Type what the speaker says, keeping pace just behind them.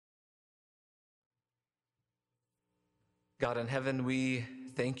God in heaven, we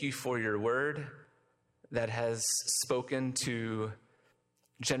thank you for your word that has spoken to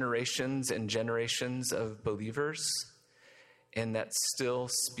generations and generations of believers and that still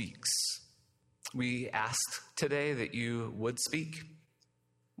speaks. We ask today that you would speak.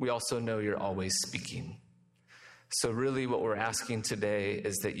 We also know you're always speaking. So really what we're asking today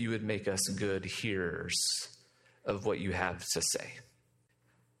is that you would make us good hearers of what you have to say.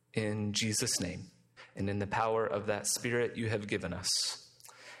 In Jesus' name, and in the power of that Spirit you have given us.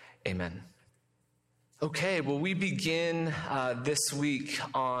 Amen. Okay, well, we begin this week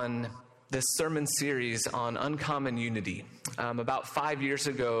on this sermon series on uncommon unity. About 5 years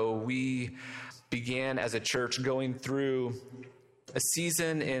ago, we began as a church going through a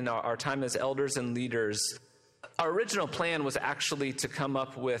season in our time as elders and leaders. Our original plan was actually to come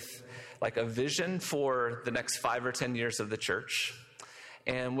up with like a vision for the next 5 or 10 years of the church.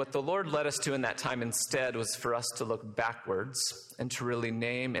 And what the Lord led us to in that time instead was for us to look backwards and to really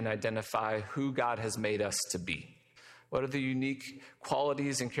name and identify who God has made us to be. What are the unique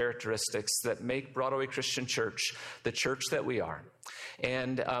qualities and characteristics that make Broadway Christian Church the church that we are?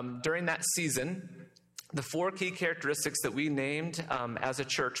 And during that season, the 4 key characteristics that we named as a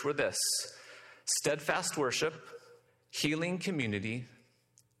church were this: steadfast worship, healing community,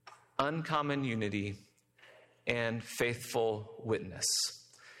 uncommon unity, and faithful witness.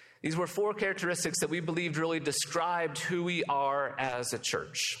 These were 4 characteristics that we believed really described who we are as a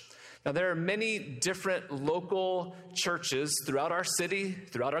church. Now, there are many different local churches throughout our city,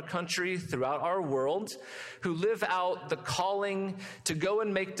 throughout our country, throughout our world, who live out the calling to go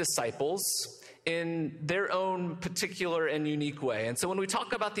and make disciples in their own particular and unique way. And so when we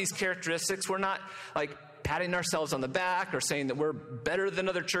talk about these characteristics, we're not like patting ourselves on the back or saying that we're better than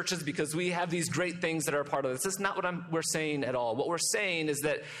other churches because we have these great things that are a part of this. That's not what we're saying at all. What we're saying is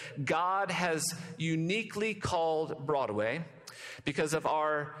that God has uniquely called Broadway because of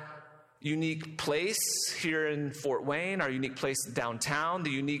our unique place here in Fort Wayne, our unique place downtown, the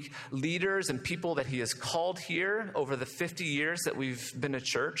unique leaders and people that he has called here over the 50 years that we've been a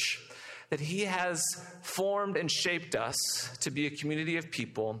church, that he has formed and shaped us to be a community of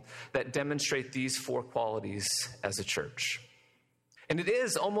people that demonstrate these 4 qualities as a church. And it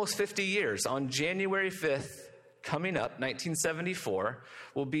is almost 50 years. On January 5th, coming up, 1974,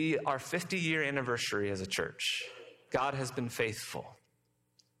 will be our 50-year anniversary as a church. God has been faithful.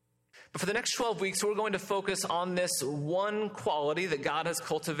 But for the next 12 weeks, we're going to focus on this one quality that God has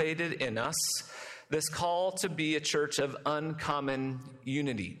cultivated in us, this call to be a church of uncommon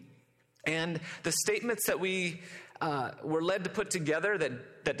unity. And the statements that we were led to put together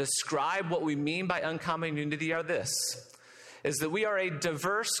that describe what we mean by uncommon unity are this, is that we are a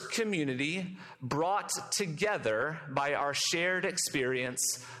diverse community brought together by our shared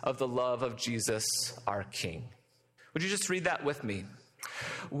experience of the love of Jesus, our King. Would you just read that with me?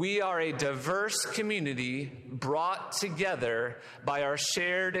 We are a diverse community brought together by our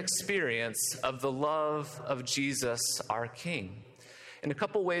shared experience of the love of Jesus, our King. And a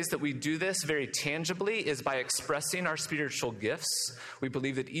couple ways that we do this very tangibly is by expressing our spiritual gifts. We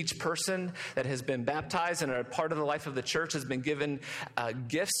believe that each person that has been baptized and are a part of the life of the church has been given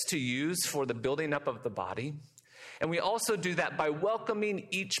gifts to use for the building up of the body. And we also do that by welcoming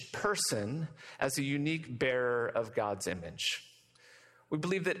each person as a unique bearer of God's image. We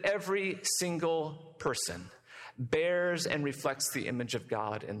believe that every single person bears and reflects the image of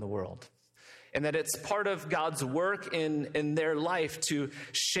God in the world, and that it's part of God's work in their life to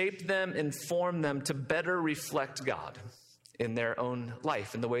shape them and form them to better reflect God in their own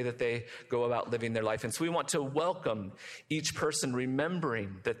life, in the way that they go about living their life. And so we want to welcome each person,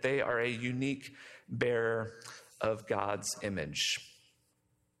 remembering that they are a unique bearer of God's image.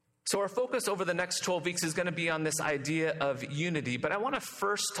 So our focus over the next 12 weeks is going to be on this idea of unity, but I want to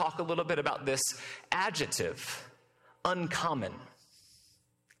first talk a little bit about this adjective, uncommon.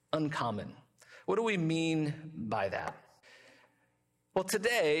 Uncommon. What do we mean by that? Well,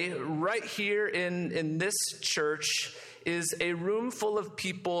 today, right here in this church, is a room full of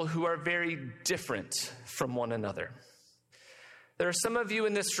people who are very different from one another. There are some of you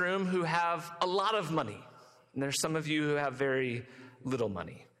in this room who have a lot of money, and there are some of you who have very little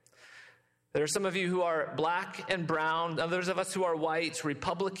money. There are some of you who are black and brown, others of us who are white,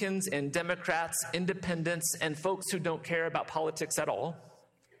 Republicans and Democrats, independents, and folks who don't care about politics at all.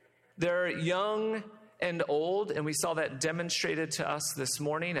 There are young and old, and we saw that demonstrated to us this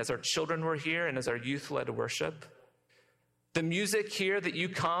morning as our children were here and as our youth led worship. The music here that you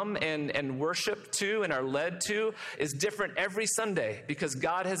come and worship to and are led to is different every Sunday because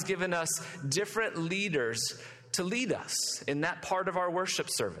God has given us different leaders to lead us in that part of our worship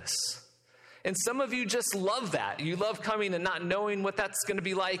service. And some of you just love that. You love coming and not knowing what that's going to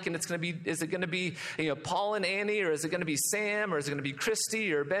be like. And is it going to be, Paul and Annie, or is it going to be Sam, or is it going to be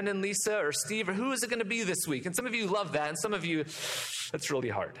Christy, or Ben and Lisa, or Steve, or who is it going to be this week? And some of you love that, and some of you, that's really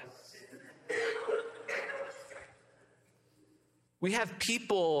hard. We have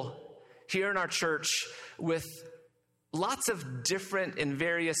people here in our church with lots of different and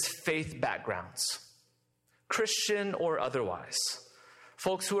various faith backgrounds, Christian or otherwise.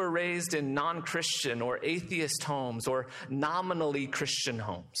 Folks who are raised in non-Christian or atheist homes or nominally Christian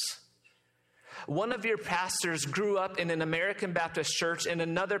homes. One of your pastors grew up in an American Baptist church, and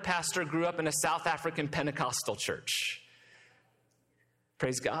another pastor grew up in a South African Pentecostal church.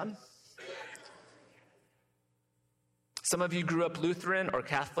 Praise God. Some of you grew up Lutheran or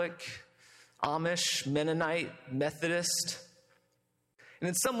Catholic, Amish, Mennonite, Methodist. And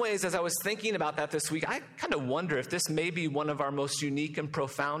in some ways, as I was thinking about that this week, I kind of wonder if this may be one of our most unique and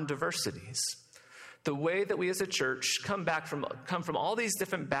profound diversities. The way that we as a church come from all these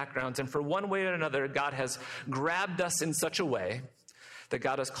different backgrounds, and for one way or another, God has grabbed us in such a way that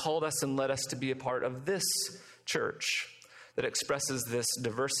God has called us and led us to be a part of this church that expresses this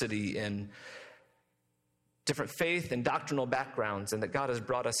diversity in different faith and doctrinal backgrounds, and that God has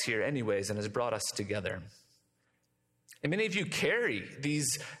brought us here anyways and has brought us together. And many of you carry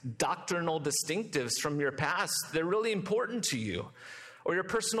these doctrinal distinctives from your past. They're really important to you. Or your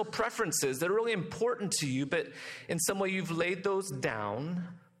personal preferences, they're really important to you, but in some way you've laid those down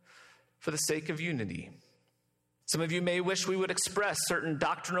for the sake of unity. Some of you may wish we would express certain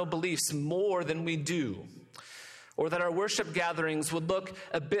doctrinal beliefs more than we do, or that our worship gatherings would look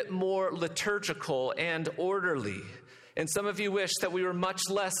a bit more liturgical and orderly. And some of you wish that we were much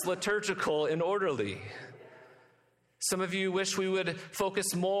less liturgical and orderly. Some of you wish we would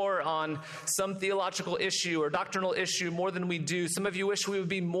focus more on some theological issue or doctrinal issue more than we do. Some of you wish we would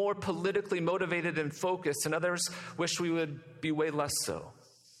be more politically motivated and focused, and others wish we would be way less so.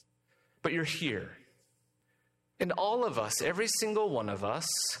 But you're here. And all of us, every single one of us,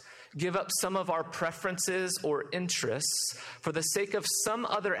 give up some of our preferences or interests for the sake of some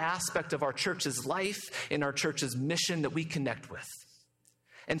other aspect of our church's life and our church's mission that we connect with.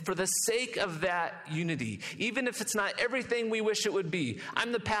 And for the sake of that unity, even if it's not everything we wish it would be,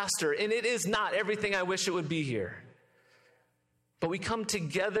 I'm the pastor, and it is not everything I wish it would be here. But we come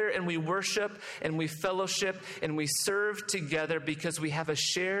together and we worship and we fellowship and we serve together because we have a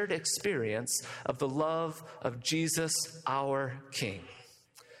shared experience of the love of Jesus, our King.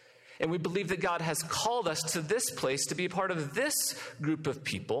 And we believe that God has called us to this place to be a part of this group of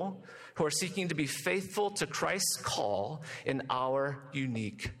people who are seeking to be faithful to Christ's call in our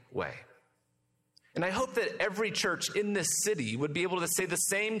unique way. And I hope that every church in this city would be able to say the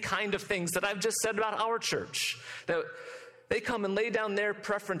same kind of things that I've just said about our church, that they come and lay down their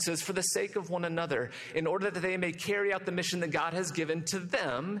preferences for the sake of one another in order that they may carry out the mission that God has given to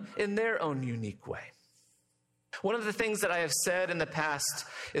them in their own unique way. One of the things that I have said in the past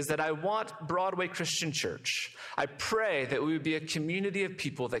is that I want Broadway Christian Church. I pray that we would be a community of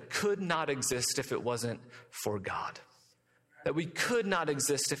people that could not exist if it wasn't for God. That we could not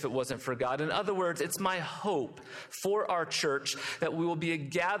exist if it wasn't for God. In other words, it's my hope for our church that we will be a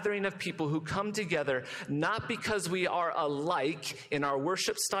gathering of people who come together not because we are alike in our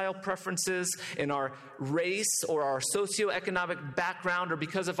worship style preferences, in our race or our socioeconomic background, or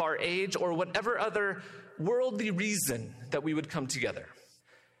because of our age or whatever other worldly reason that we would come together.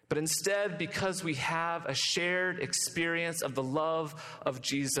 But instead, because we have a shared experience of the love of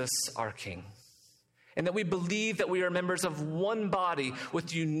Jesus, our King. And that we believe that we are members of one body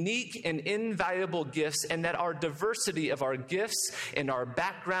with unique and invaluable gifts, and that our diversity of our gifts and our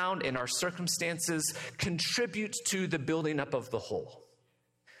background and our circumstances contribute to the building up of the whole.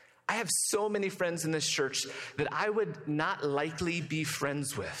 I have so many friends in this church that I would not likely be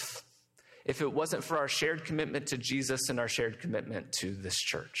friends with if it wasn't for our shared commitment to Jesus and our shared commitment to this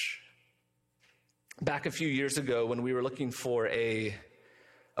church. Back a few years ago when we were looking for a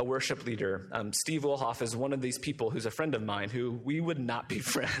worship leader, Steve Wolhoff is one of these people who's a friend of mine who we would not be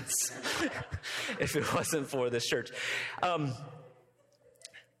friends if it wasn't for this church.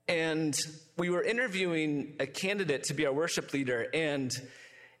 And we were interviewing a candidate to be our worship leader, and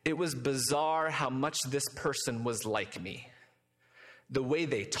it was bizarre how much this person was like me. The way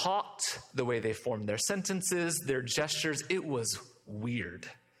they talked, the way they formed their sentences, their gestures, it was weird.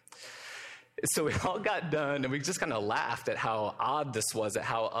 So we all got done, and we just kind of laughed at how odd this was, at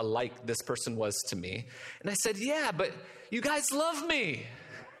how alike this person was to me. And I said, yeah, but you guys love me.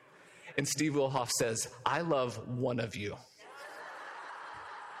 And Steve Wolhoff says, I love one of you.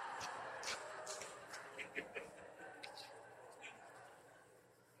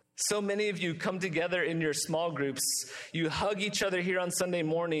 So many of you come together in your small groups. You hug each other here on Sunday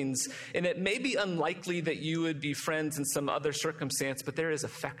mornings, and it may be unlikely that you would be friends in some other circumstance, but there is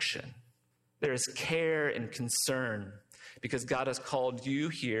affection. There is care and concern because God has called you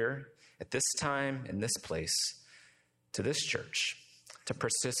here at this time, in this place, to this church, to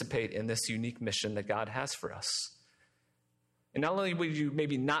participate in this unique mission that God has for us. And not only would you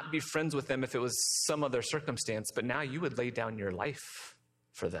maybe not be friends with them if it was some other circumstance, but now you would lay down your life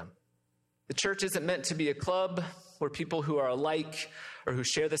for them. The church isn't meant to be a club where people who are alike or who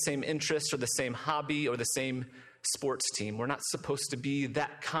share the same interests or the same hobby or the same sports team. We're not supposed to be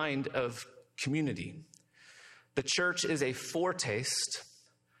that kind of community. The church is a foretaste,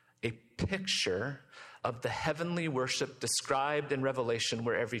 a picture of the heavenly worship described in Revelation,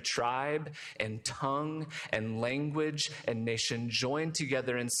 where every tribe and tongue and language and nation join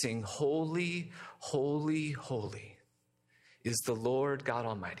together and sing, "Holy, holy, holy is the Lord God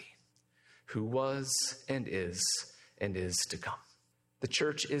Almighty, who was and is to come." The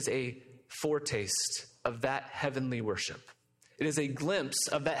church is a foretaste of that heavenly worship. It is a glimpse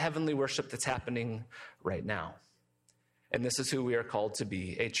of that heavenly worship that's happening right now. And this is who we are called to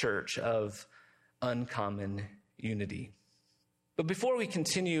be, a church of uncommon unity. But before we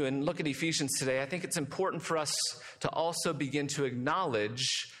continue and look at Ephesians today, I think it's important for us to also begin to acknowledge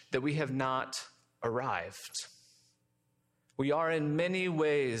that we have not arrived. We are in many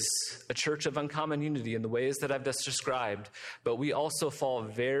ways a church of uncommon unity in the ways that I've just described, but we also fall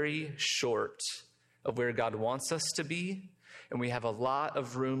very short of where God wants us to be, and we have a lot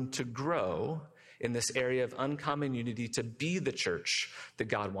of room to grow in this area of uncommon unity to be the church that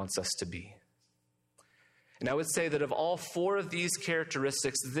God wants us to be. And I would say that of all four of these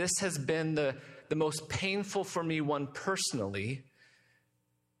characteristics, this has been the most painful for me one personally.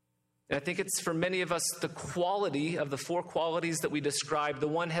 And I think it's for many of us the quality of the four qualities that we described, the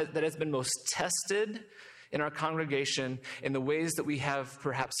one that has been most tested in our congregation in the ways that we have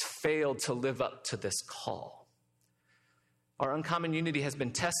perhaps failed to live up to this call. Our uncommon unity has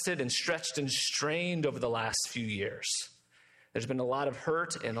been tested and stretched and strained over the last few years. There's been a lot of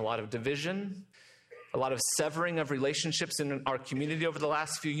hurt and a lot of division, a lot of severing of relationships in our community over the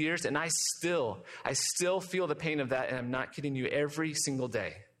last few years, and I still feel the pain of that, and I'm not kidding you, every single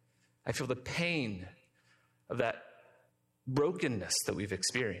day. I feel the pain of that brokenness that we've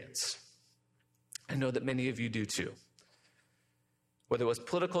experienced. I know that many of you do too. Whether it was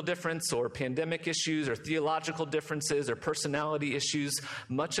political difference or pandemic issues or theological differences or personality issues,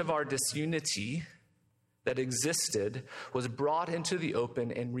 much of our disunity that existed was brought into the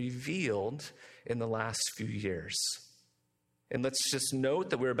open and revealed in the last few years. And let's just note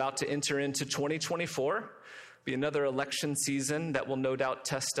that we're about to enter into 2024, be another election season that will no doubt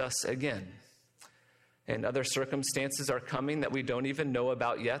test us again. And other circumstances are coming that we don't even know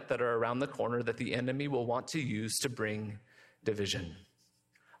about yet that are around the corner that the enemy will want to use to bring division.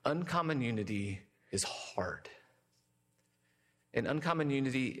 Uncommon unity is hard. And uncommon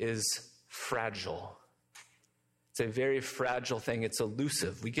unity is fragile. It's a very fragile thing. It's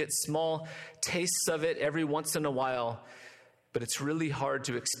elusive. We get small tastes of it every once in a while, but it's really hard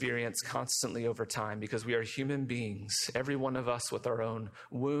to experience constantly over time because we are human beings, every one of us with our own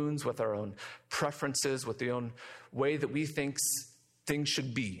wounds, with our own preferences, with the own way that we think things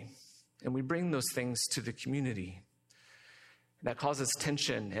should be. And we bring those things to the community. That causes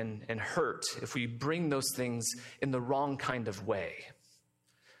tension and hurt if we bring those things in the wrong kind of way.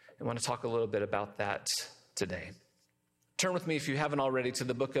 I want to talk a little bit about that today. Turn with me, if you haven't already, to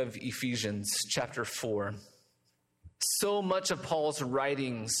the book of Ephesians, chapter 4. So much of Paul's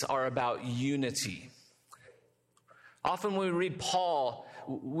writings are about unity. Often when we read Paul,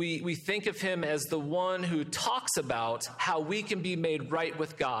 we think of him as the one who talks about how we can be made right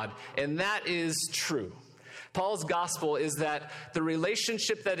with God, and that is true. Paul's gospel is that the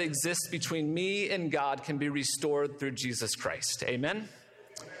relationship that exists between me and God can be restored through Jesus Christ. Amen?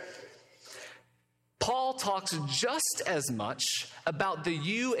 Paul talks just as much about the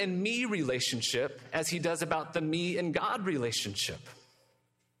you and me relationship as he does about the me and God relationship.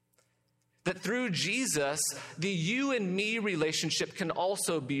 That through Jesus, the you and me relationship can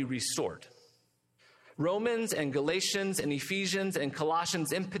also be restored. Romans and Galatians and Ephesians and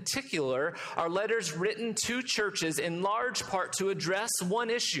Colossians in particular are letters written to churches in large part to address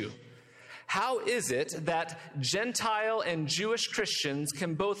one issue. How is it that Gentile and Jewish Christians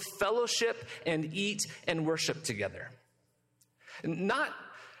can both fellowship and eat and worship together? Not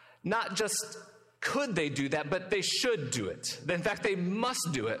just could they do that, but they should do it. In fact, they must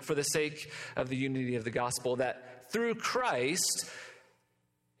do it for the sake of the unity of the gospel, that through Christ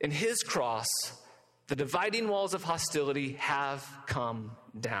and his cross, The dividing walls of hostility have come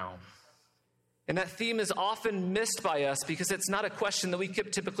down. And that theme is often missed by us because it's not a question that we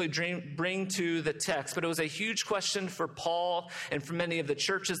typically bring to the text, but it was a huge question for Paul and for many of the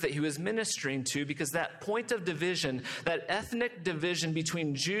churches that he was ministering to, because that point of division, that ethnic division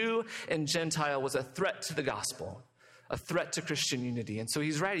between Jew and Gentile, was a threat to the gospel, a threat to Christian unity. And so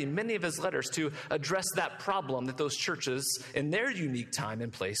he's writing many of his letters to address that problem that those churches in their unique time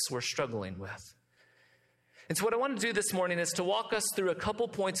and place were struggling with. And so what I want to do this morning is to walk us through a couple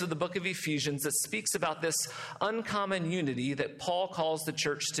points of the book of Ephesians that speaks about this uncommon unity that Paul calls the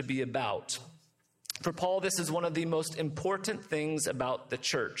church to be about. For Paul, this is one of the most important things about the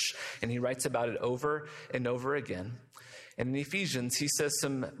church, and he writes about it over and over again. And in Ephesians, he says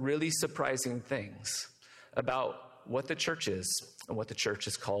some really surprising things about what the church is and what the church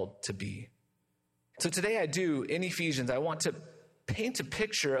is called to be. So today in Ephesians, I want to paint a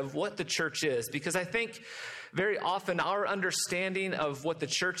picture of what the church is, because I think very often our understanding of what the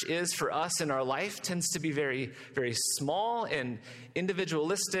church is for us in our life tends to be very, very small and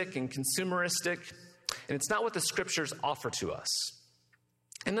individualistic and consumeristic, and it's not what the scriptures offer to us.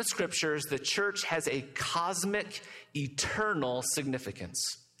 In the scriptures, the church has a cosmic, eternal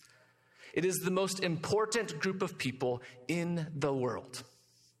significance. It is the most important group of people in the world.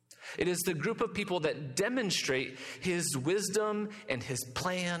 It is the group of people that demonstrate his wisdom and his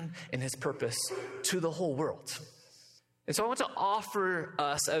plan and his purpose to the whole world. And so I want to offer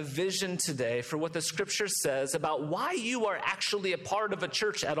us a vision today for what the scripture says about why you are actually a part of a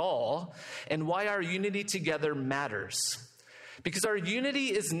church at all and why our unity together matters. Because our unity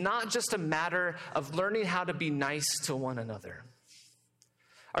is not just a matter of learning how to be nice to one another.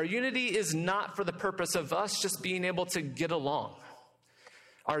 Our unity is not for the purpose of us just being able to get along.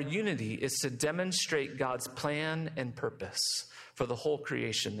 Our unity is to demonstrate God's plan and purpose for the whole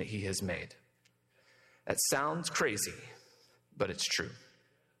creation that he has made. That sounds crazy, but it's true.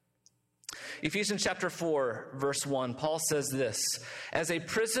 Ephesians chapter 4, verse 1, Paul says this: "As a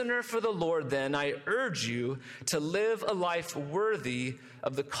prisoner for the Lord, then, I urge you to live a life worthy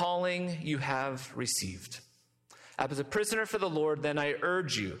of the calling you have received." As a prisoner for the Lord, then I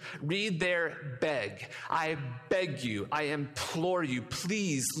urge you. Read there, beg. I beg you, I implore you,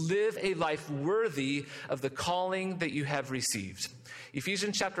 please live a life worthy of the calling that you have received.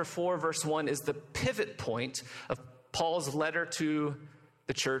 Ephesians chapter 4, verse 1 is the pivot point of Paul's letter to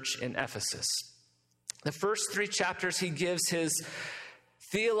the church in Ephesus. The first 3 chapters, he gives his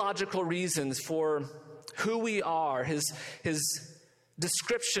theological reasons for who we are, his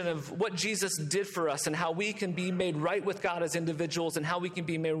description of what Jesus did for us and how we can be made right with God as individuals and how we can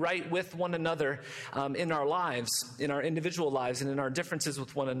be made right with one another in our lives, in our individual lives, and in our differences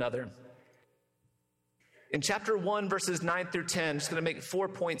with one another. In chapter 1, verses 9 through 10, I'm just going to make 4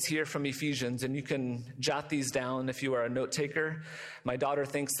 points here from Ephesians, and you can jot these down if you are a note taker. My daughter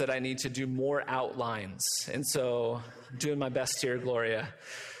thinks that I need to do more outlines, and so I'm doing my best here, Gloria.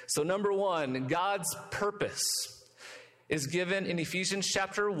 So number 1, God's purpose is given in Ephesians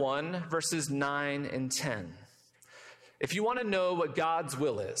chapter 1, verses 9 and 10. If you want to know what God's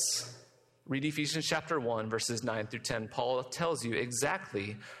will is, read Ephesians chapter 1, verses 9 through 10. Paul tells you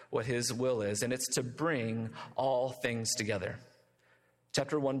exactly what his will is, and it's to bring all things together.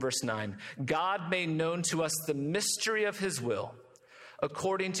 Chapter 1, verse 9. "God made known to us the mystery of his will,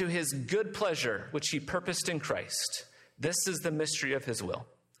 according to his good pleasure, which he purposed in Christ." This is the mystery of his will.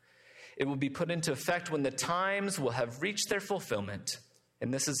 "It will be put into effect when the times will have reached their fulfillment."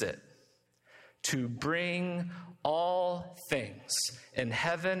 And this is it: "To bring all things in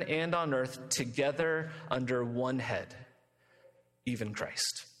heaven and on earth together under one head, even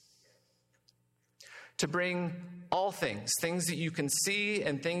Christ." To bring all things, things that you can see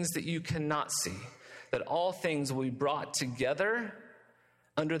and things that you cannot see, that all things will be brought together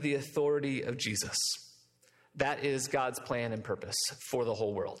under the authority of Jesus. That is God's plan and purpose for the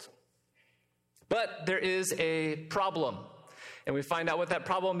whole world. But there is a problem, and we find out what that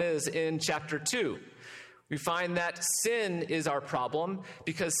problem is in chapter 2. We find that sin is our problem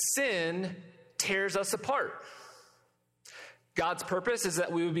because sin tears us apart. God's purpose is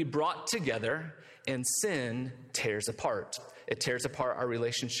that we would be brought together, and sin tears apart. It tears apart our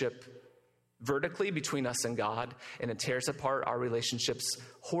relationship vertically between us and God, and it tears apart our relationships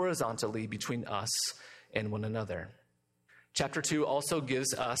horizontally between us and one another. Chapter 2 also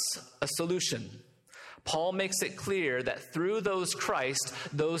gives us a solution. Paul makes it clear that through those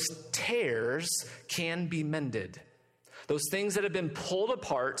tears can be mended. Those things that have been pulled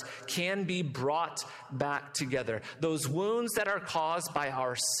apart can be brought back together. Those wounds that are caused by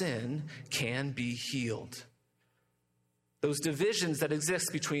our sin can be healed. Those divisions that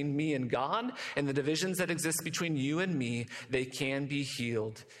exist between me and God and the divisions that exist between you and me, they can be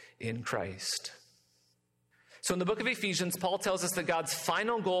healed in Christ. So in the book of Ephesians, Paul tells us that God's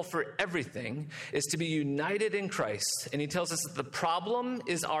final goal for everything is to be united in Christ. And he tells us that the problem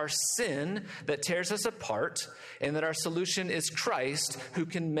is our sin that tears us apart, and that our solution is Christ who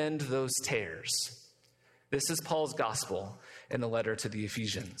can mend those tears. This is Paul's gospel in the letter to the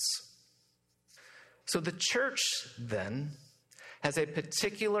Ephesians. So the church, then, has a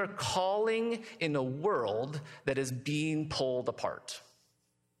particular calling in a world that is being pulled apart.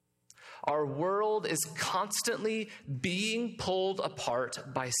 Our world is constantly being pulled apart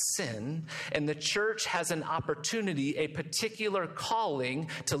by sin, and the church has an opportunity, a particular calling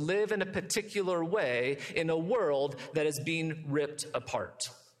to live in a particular way in a world that is being ripped apart.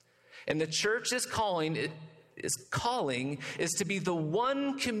 And the church's calling is to be the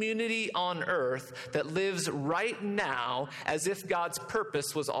one community on earth that lives right now as if God's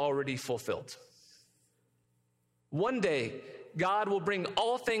purpose was already fulfilled. One day, God will bring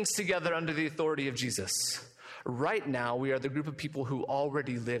all things together under the authority of Jesus. Right now, we are the group of people who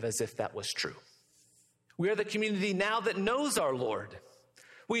already live as if that was true. We are the community now that knows our Lord.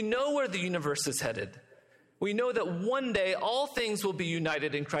 We know where the universe is headed. We know that one day all things will be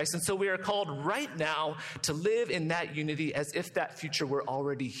united in Christ, and so we are called right now to live in that unity as if that future were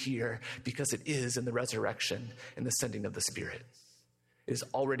already here, because it is in the resurrection and the sending of the Spirit. It is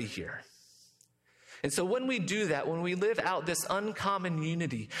already here. And so when we do that, when we live out this uncommon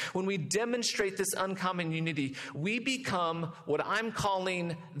unity, when we demonstrate this uncommon unity, we become what I'm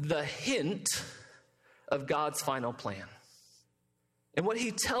calling the hint of God's final plan. And what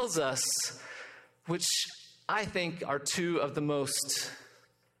he tells us, which I think are two of the most,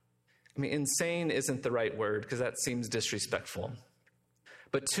 insane isn't the right word because that seems disrespectful,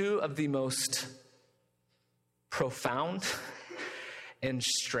 but two of the most profound and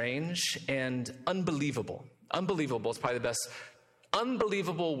strange and unbelievable is probably the best,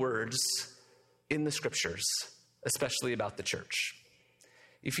 unbelievable words in the scriptures, especially about the church.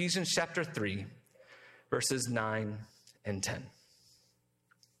 Ephesians chapter 3, verses 9 and 10.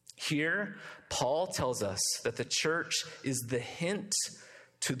 Here, Paul tells us that the church is the hint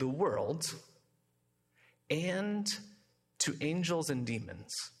to the world and to angels and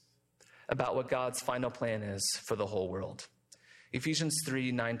demons about what God's final plan is for the whole world. Ephesians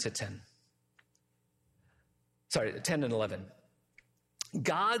 3, 9 to 10. 10 and 11.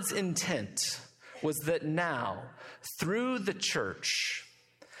 God's intent was that now, through the church,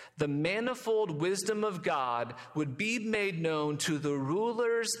 the manifold wisdom of God would be made known to the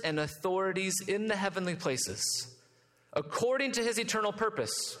rulers and authorities in the heavenly places, according to his eternal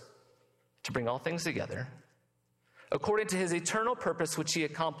purpose, to bring all things together, according to his eternal purpose, which he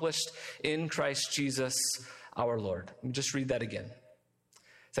accomplished in Christ Jesus our Lord. Let me just read that again.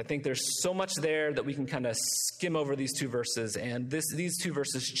 So I think there's so much there that we can kind of skim over these two verses, and these two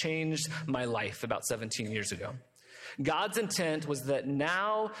verses changed my life about 17 years ago. God's intent was that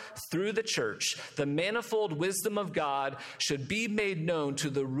now, through the church, the manifold wisdom of God should be made known to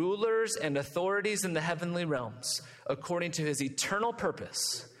the rulers and authorities in the heavenly realms, according to his eternal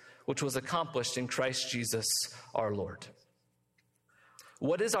purpose, which was accomplished in Christ Jesus our Lord.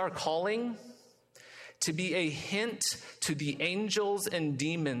 What is our calling? To be a hint to the angels and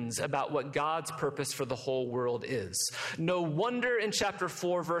demons about what God's purpose for the whole world is. No wonder in chapter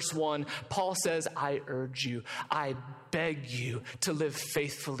 4, verse 1, Paul says, I urge you, I beg you to live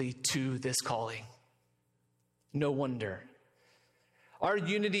faithfully to this calling. No wonder. Our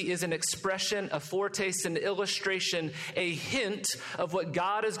unity is an expression, a foretaste, an illustration, a hint of what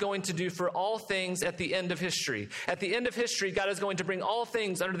God is going to do for all things at the end of history. At the end of history, God is going to bring all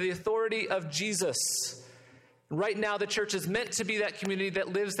things under the authority of Jesus. Right now, the church is meant to be that community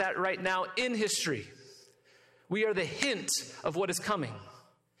that lives that right now in history. We are the hint of what is coming.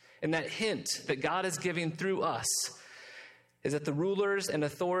 And that hint that God is giving through us is that the rulers and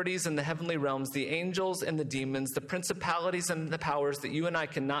authorities in the heavenly realms, the angels and the demons, the principalities and the powers that you and I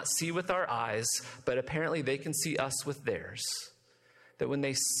cannot see with our eyes, but apparently they can see us with theirs, that when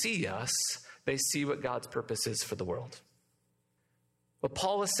they see us, they see what God's purpose is for the world. What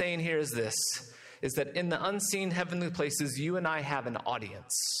Paul is saying here is this, is that in the unseen heavenly places, you and I have an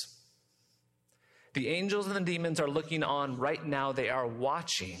audience. The angels and the demons are looking on right now. They are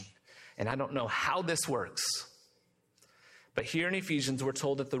watching, and I don't know how this works. But here in Ephesians, we're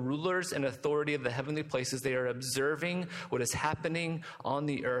told that the rulers and authority of the heavenly places, they are observing what is happening on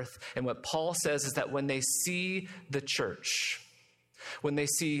the earth. And what Paul says is that when they see the church, when they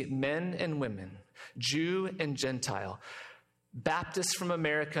see men and women, Jew and Gentile, Baptists from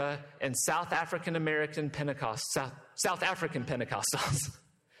America and South African American Pentecost, South African Pentecostals,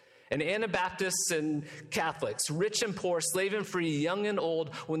 and Anabaptists and Catholics, rich and poor, slave and free, young and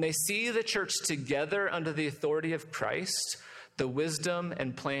old, when they see the church together under the authority of Christ, the wisdom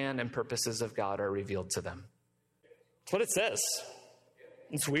and plan and purposes of God are revealed to them. That's what it says.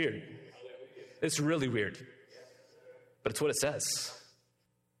 It's weird. It's really weird. But it's what it says.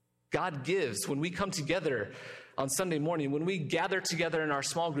 God gives, when we come together on Sunday morning, when we gather together in our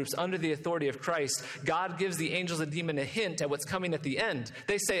small groups under the authority of Christ, God gives the angels and demons a hint at what's coming at the end.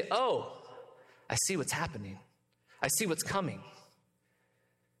 They say, oh, I see what's happening. I see what's coming.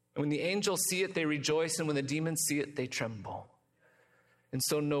 And when the angels see it, they rejoice, and when the demons see it, they tremble. And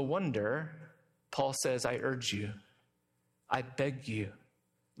so no wonder Paul says, I urge you, I beg you,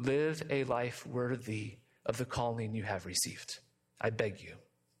 live a life worthy of the calling you have received. I beg you.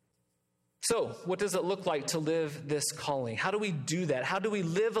 So, what does it look like to live this calling? How do we do that? How do we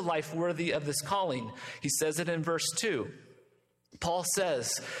live a life worthy of this calling? He says it in verse 2. Paul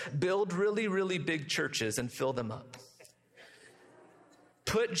says, build really, really big churches and fill them up.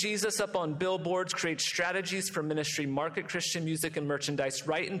 Put Jesus up on billboards, create strategies for ministry, market Christian music and merchandise,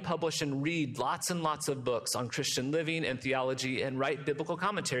 write and publish and read lots and lots of books on Christian living and theology, and write biblical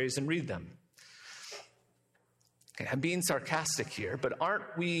commentaries and read them. Okay, I'm being sarcastic here, but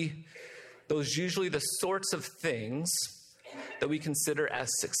aren't we those usually the sorts of things that we consider as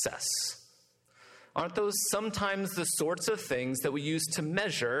success? Aren't those sometimes the sorts of things that we use to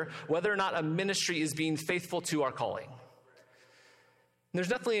measure whether or not a ministry is being faithful to our calling? And there's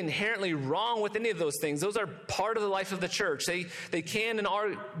nothing inherently wrong with any of those things. Those are part of the life of the church. They can and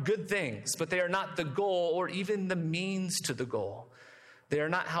are good things, but they are not the goal or even the means to the goal. They are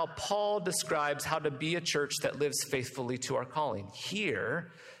not how Paul describes how to be a church that lives faithfully to our calling.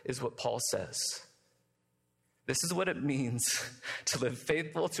 Here is what Paul says. This is what it means to live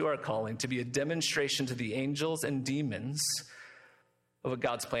faithful to our calling, to be a demonstration to the angels and demons of what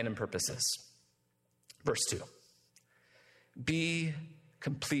God's plan and purpose is. Verse 2. Be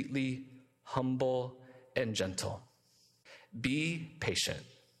completely humble and gentle. Be patient,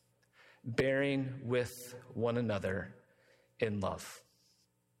 bearing with one another in love.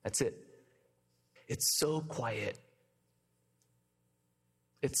 That's it. It's so quiet.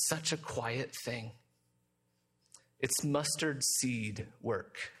 It's such a quiet thing. It's mustard seed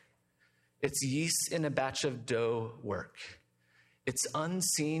work. It's yeast in a batch of dough work. It's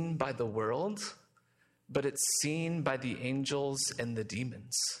unseen by the world, but it's seen by the angels and the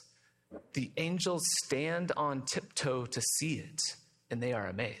demons. The angels stand on tiptoe to see it, and they are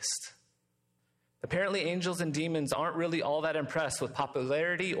amazed. Apparently, angels and demons aren't really all that impressed with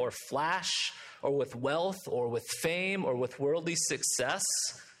popularity or flash or with wealth or with fame or with worldly success.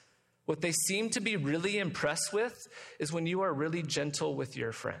 What they seem to be really impressed with is when you are really gentle with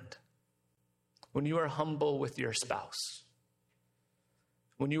your friend, when you are humble with your spouse,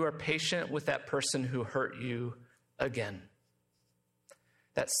 when you are patient with that person who hurt you again.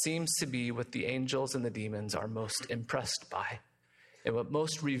 That seems to be what the angels and the demons are most impressed by, and what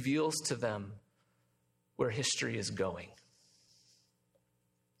most reveals to them where history is going.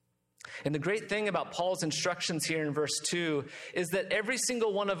 And the great thing about Paul's instructions here in verse 2 is that every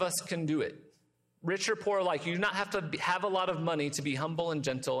single one of us can do it. Rich or poor alike. You do not have to have a lot of money to be humble and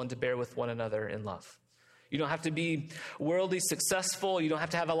gentle and to bear with one another in love. You don't have to be worldly successful. You don't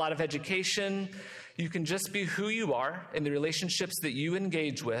have to have a lot of education. You can just be who you are in the relationships that you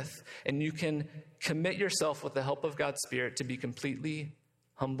engage with, and you can commit yourself with the help of God's Spirit to be completely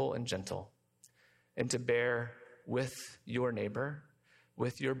humble and gentle, and to bear with your neighbor,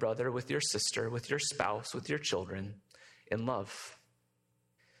 with your brother, with your sister, with your spouse, with your children in love.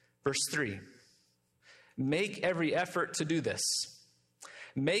 Verse 3, make every effort to do this.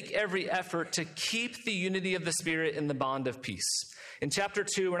 Make every effort to keep the unity of the Spirit in the bond of peace. In chapter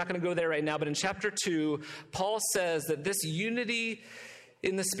 2, we're not going to go there right now, but in chapter 2, Paul says that this unity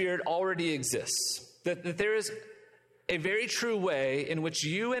in the Spirit already exists, that there is a very true way in which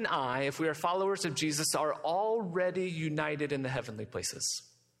you and I, if we are followers of Jesus, are already united in the heavenly places.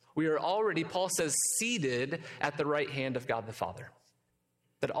 We are already, Paul says, seated at the right hand of God the Father.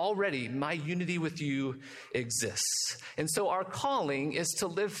 That already my unity with you exists. And so our calling is to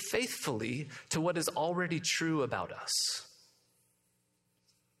live faithfully to what is already true about us.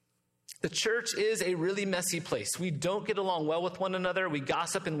 The church is a really messy place. We don't get along well with one another. We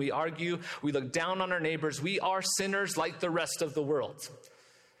gossip and we argue. We look down on our neighbors. We are sinners like the rest of the world.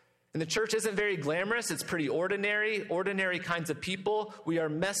 And the church isn't very glamorous. It's pretty ordinary kinds of people. We are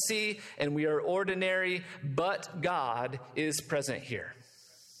messy and we are ordinary, but God is present here.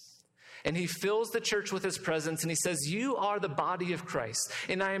 And he fills the church with his presence, and he says, you are the body of Christ,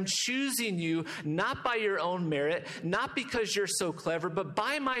 and I am choosing you not by your own merit, not because you're so clever, but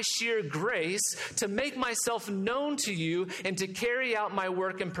by my sheer grace to make myself known to you and to carry out my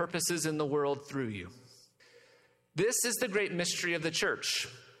work and purposes in the world through you. This is the great mystery of the church.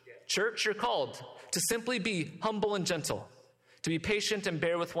 Church, you're called to simply be humble and gentle, to be patient and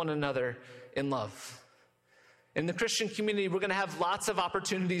bear with one another in love. In the Christian community, we're going to have lots of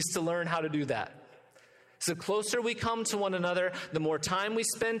opportunities to learn how to do that. So the closer we come to one another, the more time we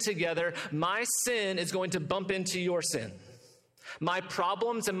spend together, my sin is going to bump into your sin. My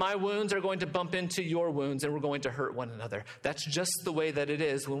problems and my wounds are going to bump into your wounds, and we're going to hurt one another. That's just the way that it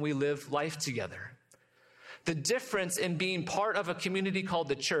is when we live life together. The difference in being part of a community called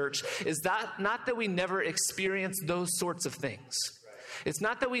the church is that not that we never experience those sorts of things. It's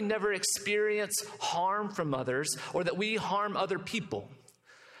not that we never experience harm from others or that we harm other people.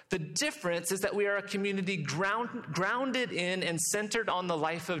 The difference is that we are a community grounded in and centered on the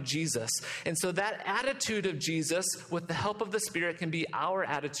life of Jesus. And so that attitude of Jesus, with the help of the Spirit, can be our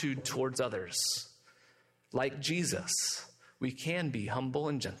attitude towards others. Like Jesus, we can be humble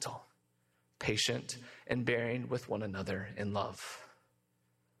and gentle, patient and bearing with one another in love.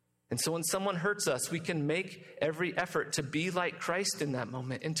 And so when someone hurts us, we can make every effort to be like Christ in that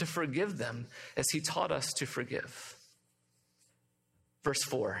moment and to forgive them as he taught us to forgive. Verse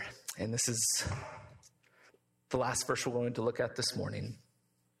 4, and this is the last verse we're going to look at this morning.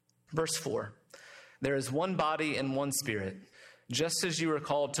 Verse 4, there is one body and one Spirit, just as you were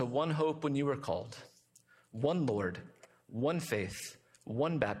called to one hope when you were called, one Lord, one faith,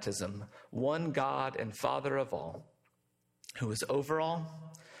 one baptism, one God and Father of all, who is over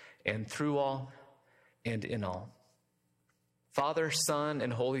all, and through all, and in all. Father, Son,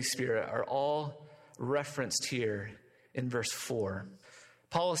 and Holy Spirit are all referenced here in verse 4.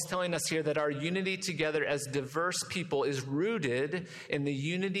 Paul is telling us here that our unity together as diverse people is rooted in the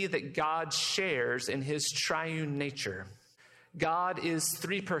unity that God shares in his triune nature. God is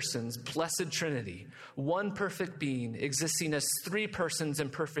three persons, blessed Trinity, one perfect being, existing as three persons in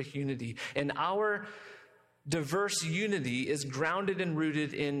perfect unity. And our diverse unity is grounded and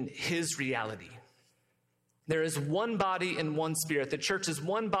rooted in his reality. There is one body and one Spirit. The church is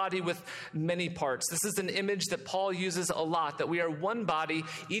one body with many parts. This is an image that Paul uses a lot, that we are one body,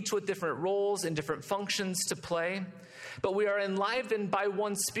 each with different roles and different functions to play. But we are enlivened by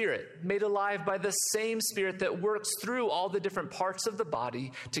one Spirit, made alive by the same Spirit that works through all the different parts of the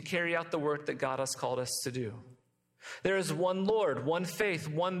body to carry out the work that God has called us to do. There is one Lord, one faith,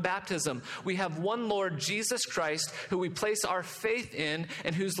 one baptism. We have one Lord, Jesus Christ, who we place our faith in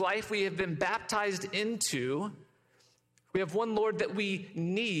and whose life we have been baptized into. We have one Lord that we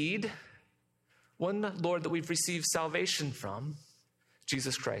need, one Lord that we've received salvation from,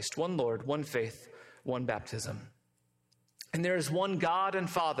 Jesus Christ. One Lord, one faith, one baptism. And there is one God and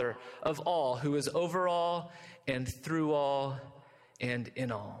Father of all, who is over all and through all and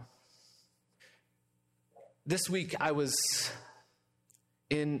in all. This week, I was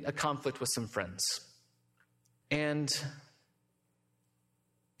in a conflict with some friends. And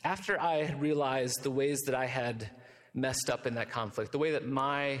after I realized the ways that I had messed up in that conflict, the way that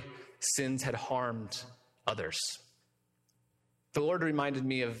my sins had harmed others, the Lord reminded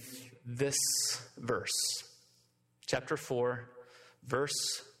me of this verse, chapter 4,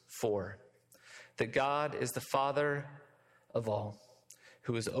 verse 4, that God is the Father of all,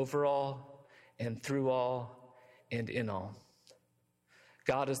 who is over all, and through all, and in all.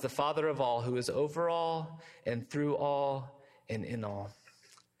 God is the Father of all, who is over all, and through all, and in all.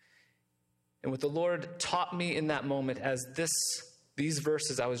 And what the Lord taught me in that moment as these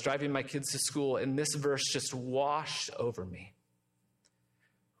verses, I was driving my kids to school, and this verse just washed over me.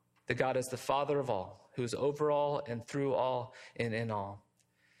 That God is the Father of all, who is over all, and through all, and in all.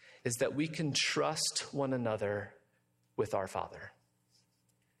 Is that we can trust one another with our Father.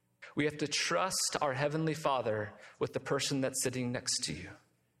 We have to trust our Heavenly Father with the person that's sitting next to you.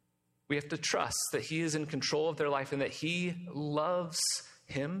 We have to trust that he is in control of their life and that he loves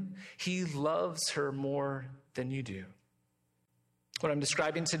him. He loves her more than you do. What I'm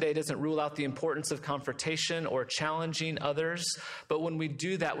describing today doesn't rule out the importance of confrontation or challenging others, but when we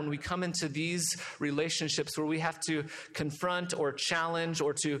do that, when we come into these relationships where we have to confront or challenge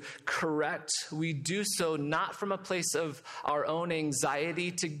or to correct, we do so not from a place of our own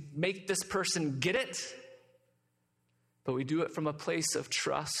anxiety to make this person get it, but we do it from a place of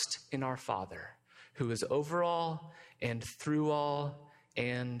trust in our Father, who is over all and through all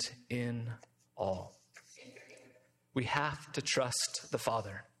and in all. We have to trust the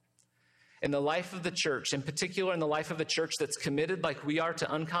Father. in the life of the church, in particular in the life of a church that's committed like we are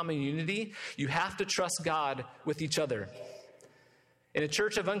to uncommon unity, you have to trust God with each other. In a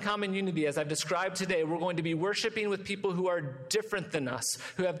church of uncommon unity, as I've described today, we're going to be worshiping with people who are different than us,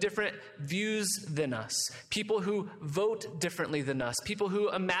 who have different views than us, people who vote differently than us, people who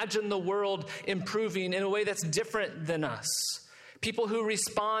imagine the world improving in a way that's different than us, people who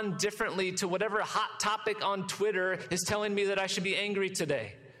respond differently to whatever hot topic on Twitter is telling me that I should be angry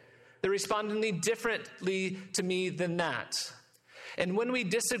today. They're responding differently to me than that. And when we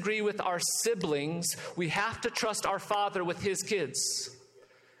disagree with our siblings, we have to trust our Father with his kids.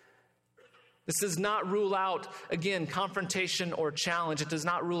 This does not rule out, again, confrontation or challenge. It does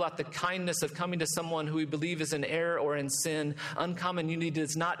not rule out the kindness of coming to someone who we believe is in error or in sin. Uncommon unity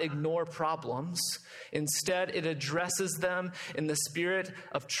does not ignore problems. Instead, it addresses them in the spirit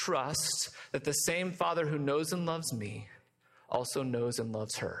of trust that the same Father who knows and loves me also knows and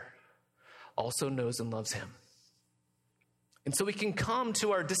loves her, also knows and loves him. And so we can come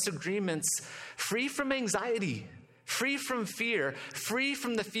to our disagreements free from anxiety, free from fear, free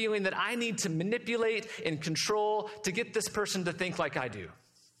from the feeling that I need to manipulate and control to get this person to think like I do.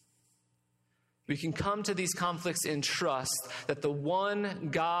 We can come to these conflicts in trust that the one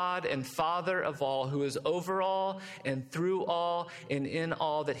God and Father of all, who is over all and through all and in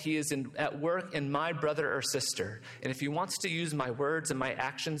all, that he is at work in my brother or sister. And if he wants to use my words and my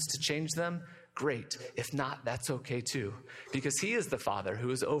actions to change them, great. If not, that's okay too, because he is the Father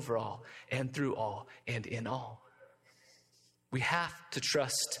who is over all and through all and in all. We have to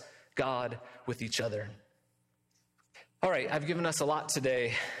trust God with each other. All right, I've given us a lot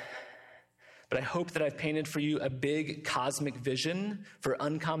today, but I hope that I've painted for you a big cosmic vision for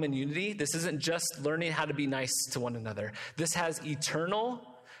uncommon unity. This isn't just learning how to be nice to one another. This has eternal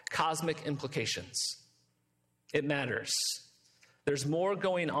cosmic implications. It matters. There's more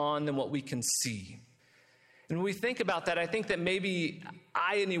going on than what we can see. And when we think about that, I think that maybe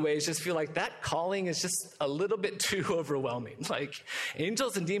I, anyways, just feel like that calling is just a little bit too overwhelming. Like,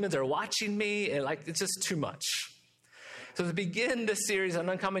 angels and demons are watching me, and like, it's just too much. So to begin this series on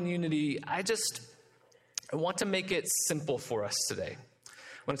uncommon unity, I want to make it simple for us today.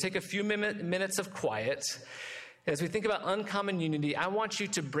 I want to take a few minutes of quiet. As we think about uncommon unity, I want you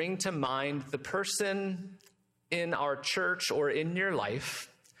to bring to mind the person in our church or in your life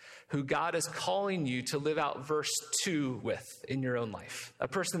who God is calling you to live out verse 2 with in your own life. A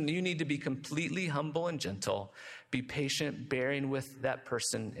person you need to be completely humble and gentle, be patient, bearing with that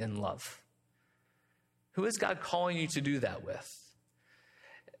person in love. Who is God calling you to do that with?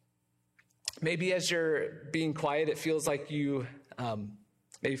 Maybe as you're being quiet, it feels like you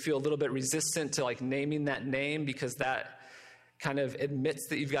maybe feel a little bit resistant to like naming that name because that kind of admits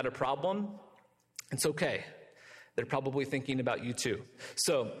that you've got a problem. It's okay. They're probably thinking about you too.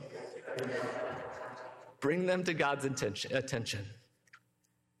 So bring them to God's attention.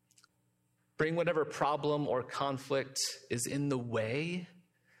 Bring whatever problem or conflict is in the way,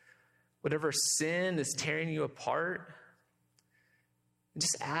 whatever sin is tearing you apart. And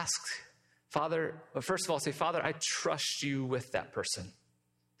just ask, Father, well, first of all, say, Father, I trust you with that person.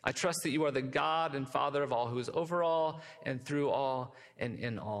 I trust that you are the God and Father of all, who is over all and through all and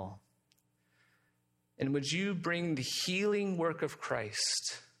in all. And would you bring the healing work of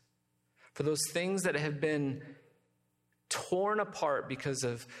Christ for those things that have been torn apart because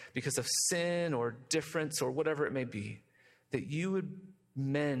of sin or difference or whatever it may be, that you would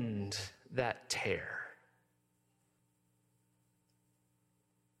mend that tear.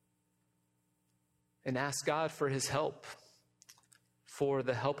 And ask God for his help, for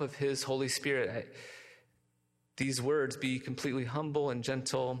the help of his Holy Spirit. These words, be completely humble and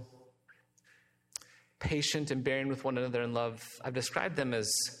gentle, patient and bearing with one another in love. I've described them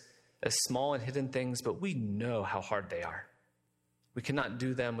as small and hidden things, but we know how hard they are. We cannot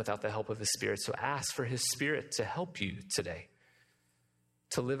do them without the help of his Spirit. So ask for his Spirit to help you today,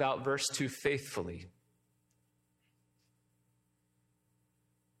 to live out verse 2 faithfully.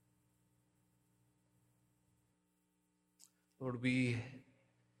 Lord, we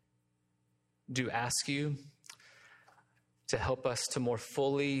do ask you to help us to more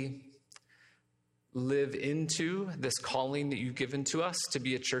fully live into this calling that you've given to us to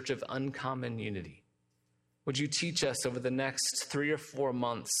be a church of uncommon unity. Would you teach us over the next 3 or 4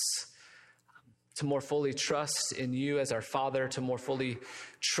 months to more fully trust in you as our Father, to more fully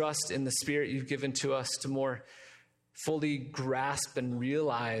trust in the Spirit you've given to us, to more fully grasp and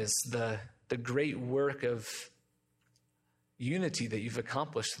realize the great work of unity that you've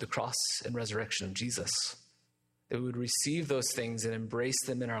accomplished through the cross and resurrection of Jesus. That we would receive those things and embrace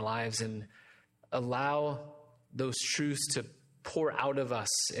them in our lives and allow those truths to pour out of us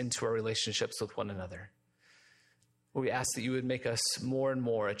into our relationships with one another. We ask that you would make us more and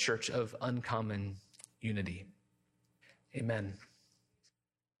more a church of uncommon unity. Amen.